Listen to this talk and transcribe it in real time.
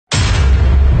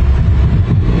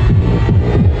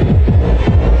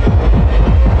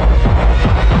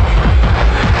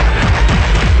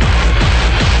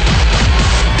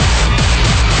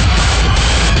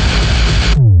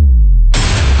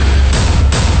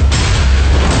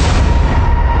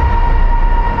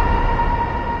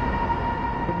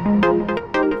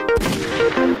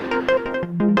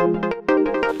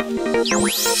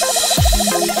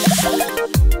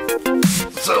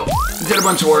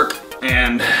bunch of work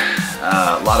and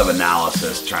a lot of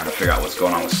analysis trying to figure out what's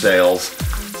going on with sales.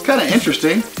 It's kind of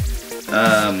interesting.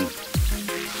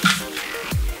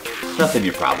 Nothing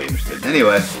you're probably interested in.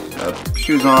 Anyway,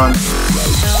 shoes on.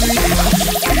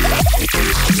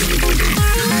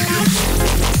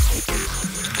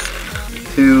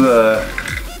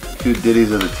 Two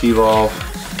ditties of the T-Volve,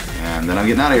 and then I'm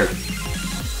getting out of here.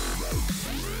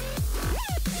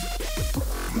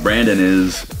 Brandon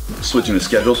is switching the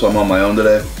schedule, so I'm on my own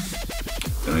today.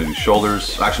 I'm gonna do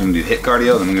shoulders. Actually, I'm gonna do hit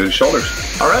cardio, then I'm gonna go to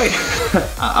shoulders. All right.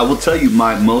 I will tell you,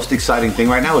 my most exciting thing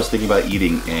right now is thinking about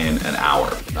eating in an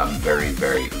hour. I'm very,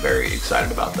 very, very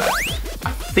excited about that.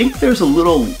 I think there's a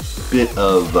little bit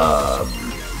of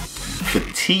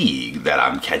fatigue that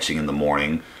I'm catching in the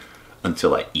morning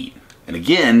until I eat. And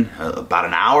again, about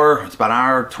an hour, it's about an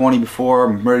hour 20 before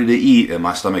I'm ready to eat, and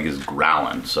my stomach is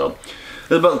growling. So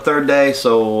this is about the third day,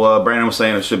 so Brandon was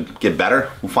saying it should get better.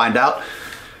 We'll find out.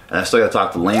 And I still gotta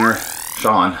talk to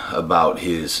Sean, about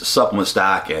his supplement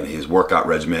stack and his workout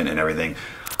regimen and everything.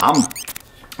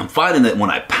 I'm finding that when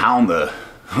I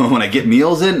when I get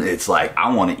meals in, it's like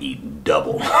I want to eat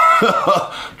double.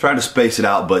 I'm trying to space it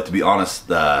out, but to be honest,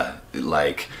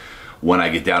 like when I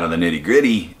get down to the nitty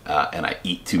gritty and I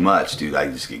eat too much, dude, I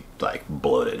just get like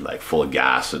bloated, like full of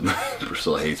gas, and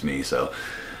Priscilla hates me. So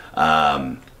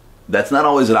that's not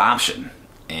always an option.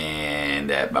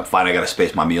 And I'm finding I gotta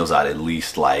space my meals out at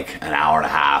least like an hour and a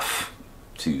half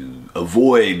to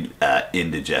avoid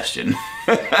indigestion.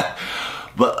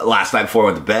 But last night before I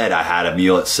went to bed, I had a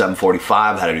meal at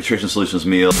 7:45, had a Nutrition Solutions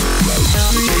meal.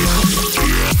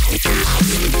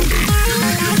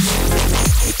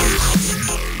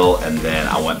 And then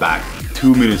I went back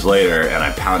 2 minutes later and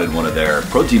I pounded one of their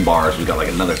protein bars. We got like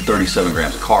another 37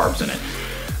 grams of carbs in it.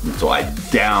 And so I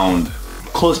downed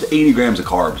close to 80 grams of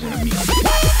carbs in a meal.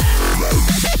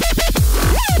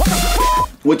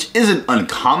 Which isn't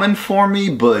uncommon for me,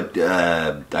 but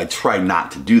I try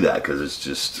not to do that because it's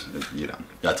just, you know,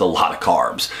 that's a lot of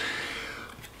carbs.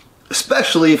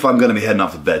 Especially if I'm gonna be heading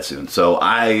off to bed soon. So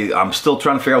I'm still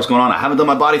trying to figure out what's going on. I haven't done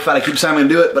my body fat. I keep saying I'm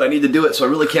gonna do it, but I need to do it, so I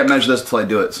really can't measure this until I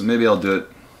do it. So maybe I'll do it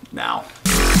now.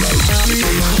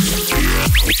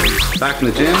 Back in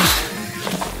the gym.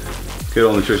 Good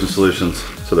old Nutrition Solutions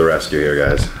to the rescue here,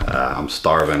 guys. I'm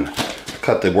starving.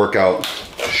 Cut the workout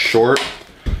short.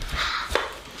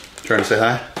 Trying to say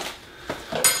hi?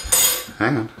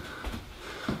 Hang on.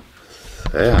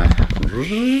 Say hi.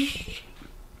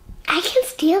 I can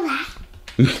steal that.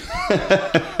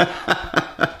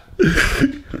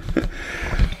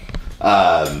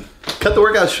 Cut the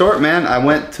workout short, man. I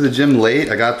went to the gym late.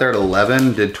 I got there at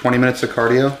 11, did 20 minutes of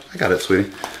cardio. I got it,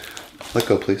 sweetie. Let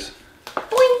go, please.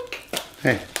 Wink.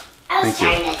 Hey, I was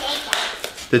thank trying you. to take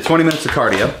that. Did 20 minutes of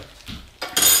cardio,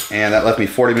 and that left me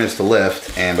 40 minutes to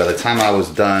lift, and by the time I was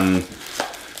done,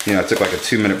 you know, I took like a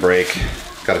 2-minute break,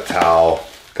 got a towel,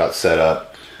 got set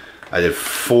up. I did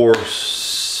four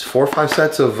or five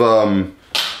sets of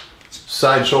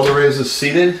side shoulder raises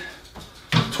seated,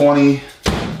 20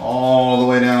 all the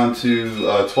way down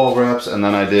to 12 reps, and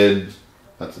then I did,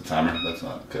 that's the timer, that's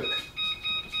not a cook.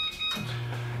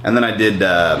 And then I did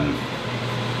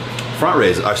front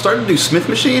raise. I started to do Smith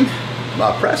machine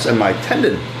press, and my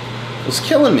tendon was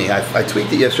killing me. I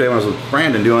tweaked it yesterday when I was with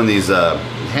Brandon doing these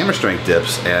hammer strength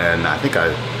dips, and I think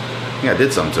I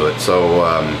did something to it. So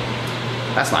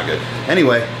that's not good.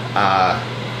 Anyway,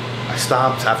 I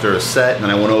stopped after a set, and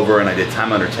then I went over and I did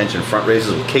time under tension front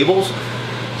raises with cables.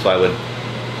 So I would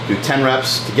do 10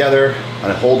 reps together,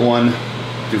 and I'd hold one,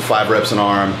 do 5 reps an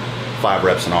arm, 5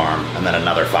 reps an arm, and then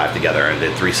another 5 together, and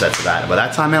did 3 sets of that. By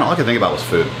that time, man, all I could think about was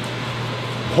food.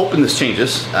 Hoping this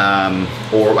changes,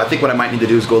 or I think what I might need to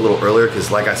do is go a little earlier, because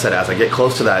like I said, as I get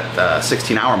close to that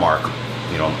 16-hour mark,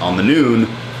 you know, on the noon,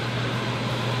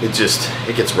 it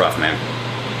gets rough, man.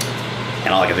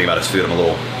 And all I can think about is food. I'm a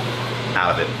little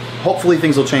out of it. Hopefully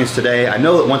things will change today. I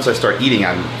know that once I start eating,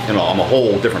 I'm a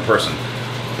whole different person,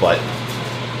 but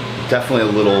definitely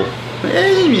a little,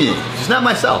 just not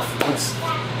myself. Let's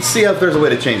see if there's a way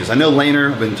to change this. I know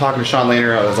Laner, I've been talking to Sean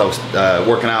Laner as I was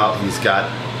working out. He's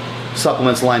got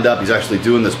supplements lined up. He's actually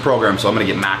doing this program, so I'm gonna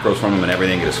get macros from him and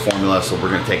everything, get his formula, so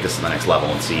we're gonna take this to the next level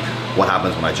and see what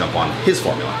happens when I jump on his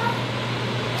formula.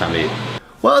 Time to eat.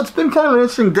 Well, it's been kind of an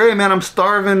interesting day, man. I'm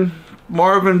starving,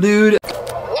 Marvin, dude.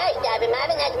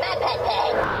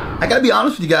 I gotta be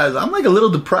honest with you guys, I'm like a little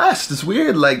depressed. It's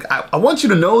weird. Like, I want you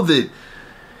to know that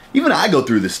even I go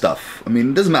through this stuff. I mean,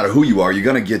 it doesn't matter who you are, you're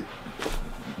gonna get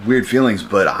weird feelings,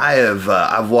 but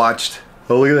I've watched,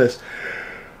 oh, look at this.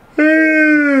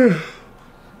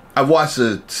 I've watched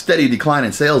a steady decline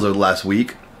in sales over the last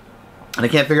week, and I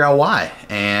can't figure out why.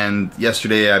 And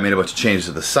yesterday I made a bunch of changes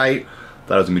to the site.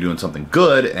 Thought I was gonna be doing something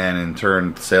good, and in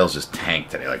turn sales just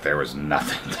tanked today. Like there was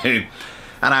nothing, dude.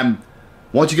 And I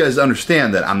want you guys to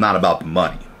understand that I'm not about the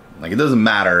money. Like it doesn't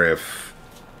matter if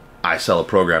I sell a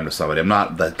program to somebody. I'm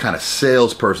not that kind of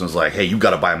salesperson who's like, hey, you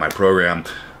gotta buy my program.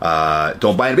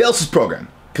 Don't buy anybody else's program,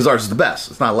 because ours is the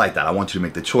best. It's not like that. I want you to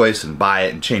make the choice and buy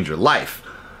it and change your life.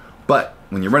 But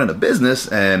when you're running a business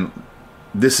and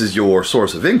this is your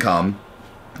source of income,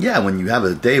 yeah, when you have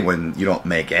a day when you don't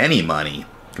make any money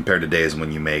compared to days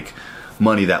when you make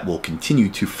money that will continue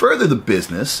to further the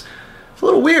business, it's a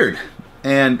little weird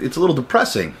and it's a little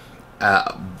depressing.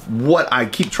 What I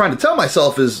keep trying to tell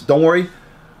myself is, don't worry,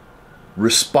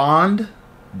 respond,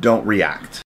 don't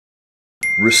react.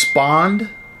 Respond,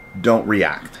 don't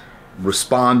react.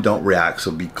 Respond, don't react.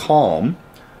 So be calm.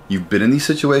 You've been in these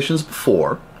situations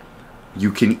before.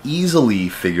 You can easily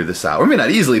figure this out. Or maybe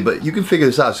not easily, but you can figure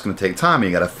this out. It's going to take time, and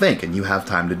you got to think, and you have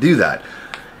time to do that.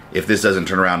 If this doesn't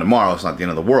turn around tomorrow, it's not the end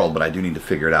of the world, but I do need to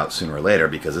figure it out sooner or later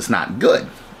because it's not good.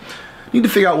 You need to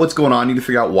figure out what's going on. You need to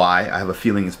figure out why. I have a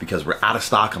feeling it's because we're out of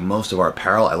stock on most of our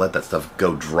apparel. I let that stuff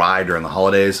go dry during the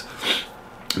holidays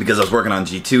because I was working on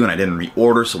G2 and I didn't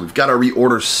reorder. So we've got our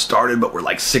reorder started, but we're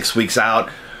like 6 weeks out.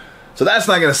 So that's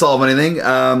not going to solve anything.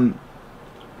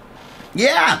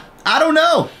 Yeah, I don't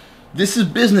know. This is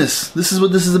business. This is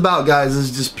what this is about, guys. This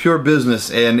is just pure business.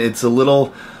 And it's a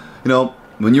little, you know,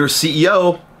 when you're a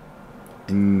CEO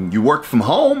and you work from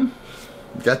home,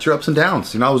 you got your ups and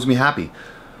downs. You're not always going to be happy.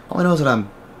 All I know is that I'm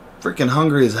freaking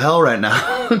hungry as hell right now.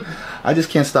 I just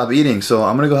can't stop eating. So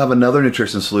I'm going to go have another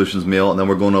Nutrition Solutions meal. And then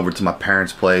we're going over to my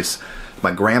parents' place.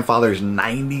 My grandfather's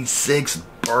 96th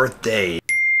birthday.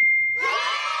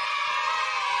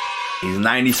 He's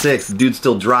 96. The dude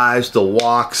still drives, still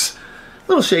walks.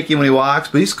 A little shaky when he walks,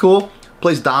 but he's cool.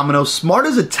 Plays dominoes. Smart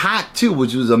as a tack, too,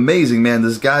 which was amazing, man.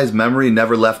 This guy's memory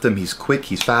never left him. He's quick.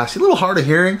 He's fast. He's a little hard of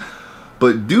hearing,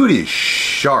 but dude is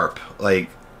sharp. Like,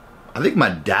 I think my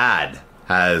dad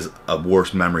has a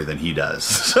worse memory than he does.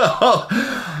 So,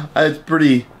 it's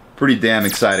pretty damn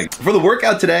exciting. For the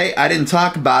workout today, I didn't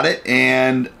talk about it,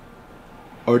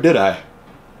 or did I?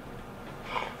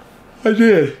 I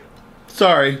did.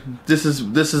 Sorry, this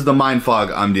is the mind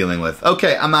fog I'm dealing with.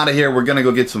 Okay, I'm out of here. We're gonna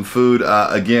go get some food.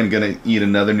 Again, gonna eat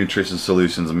another Nutrition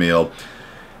Solutions meal,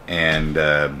 and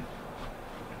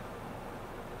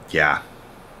yeah,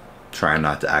 trying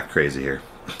not to act crazy here.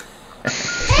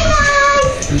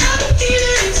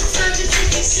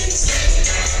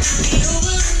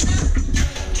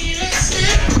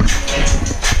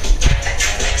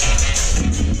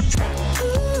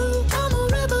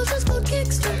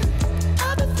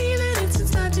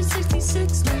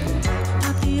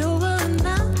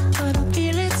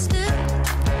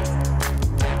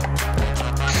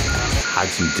 Had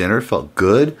some dinner, felt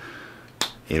good.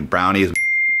 Ate brownies.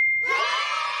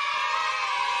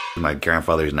 My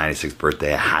grandfather's 96th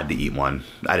birthday, I had to eat one.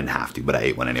 I didn't have to, but I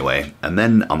ate one anyway. And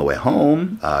then on the way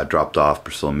home, dropped off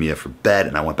Priscilla and Mia for bed,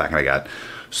 and I went back and I got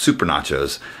super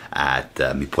nachos at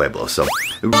Mi Pueblo. So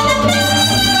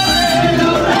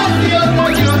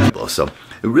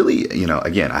it really, you know,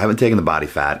 again, I haven't taken the body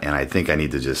fat, and I think I need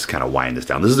to just kind of wind this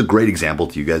down. This is a great example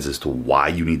to you guys as to why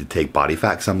you need to take body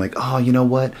fat, because I'm like, oh, you know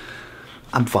what?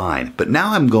 I'm fine. But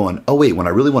now I'm going, oh wait, when I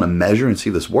really want to measure and see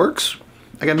if this works,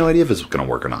 I got no idea if it's going to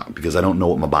work or not, because I don't know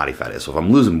what my body fat is. So if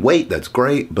I'm losing weight, that's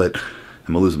great, but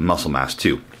I'm losing muscle mass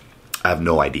too. I have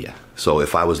no idea. So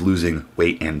if I was losing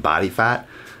weight and body fat,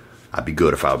 I'd be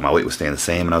good. If my weight was staying the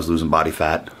same and I was losing body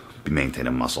fat, I'd be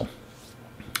maintaining muscle.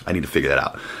 I need to figure that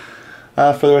out.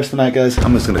 For the rest of the night, guys,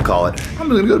 I'm just going to call it. I'm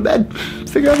just going to go to bed.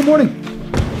 Figure out in the morning.